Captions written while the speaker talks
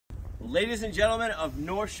ladies and gentlemen of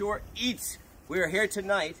North Shore Eats, we are here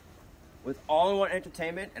tonight with All-in-One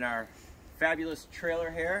Entertainment and our fabulous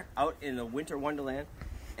trailer here out in the Winter Wonderland,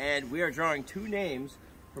 and we are drawing two names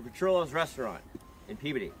for Petrillo's Restaurant in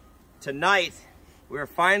Peabody. Tonight, we are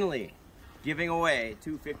finally giving away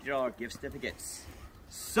two $50 gift certificates.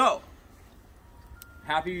 So,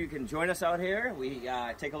 happy you can join us out here. We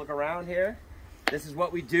take a look around here. This is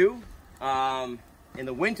what we do. In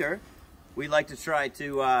the winter, we like to try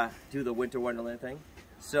to do the Winter Wonderland thing.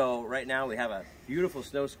 So right now we have a beautiful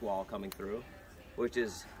snow squall coming through, which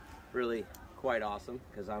is really quite awesome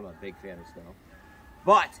because I'm a big fan of snow.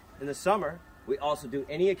 But in the summer, we also do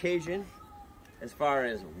any occasion as far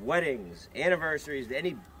as weddings, anniversaries,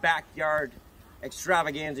 any backyard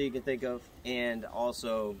extravaganza you can think of, and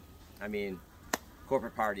also, I mean,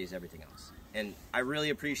 corporate parties, everything else. And I really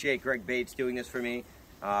appreciate Greg Bates doing this for me,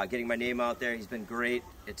 getting my name out there. He's been great.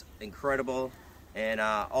 It's incredible. And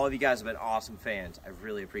all of you guys have been awesome fans. I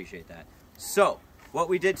really appreciate that. So, what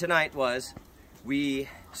we did tonight was we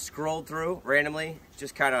scrolled through randomly,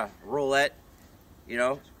 just kind of roulette, you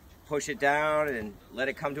know, push it down and let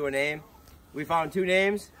it come to a name. We found two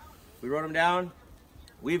names. We wrote them down.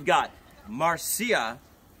 We've got Marcia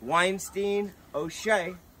Weinstein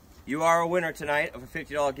O'Shea. You are a winner tonight of a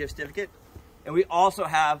 $50 gift certificate. And we also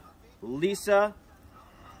have Lisa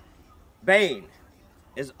Bain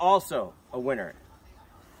is also a winner.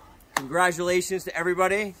 Congratulations to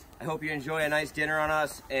everybody. I hope you enjoy a nice dinner on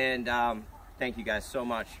us, and thank you guys so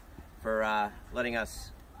much for letting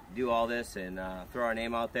us do all this and throw our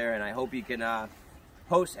name out there. And I hope you can have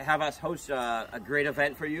us host a great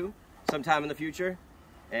event for you sometime in the future.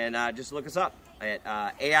 And just look us up at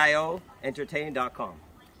aioentertain.com.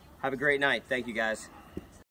 Have a great night. Thank you guys.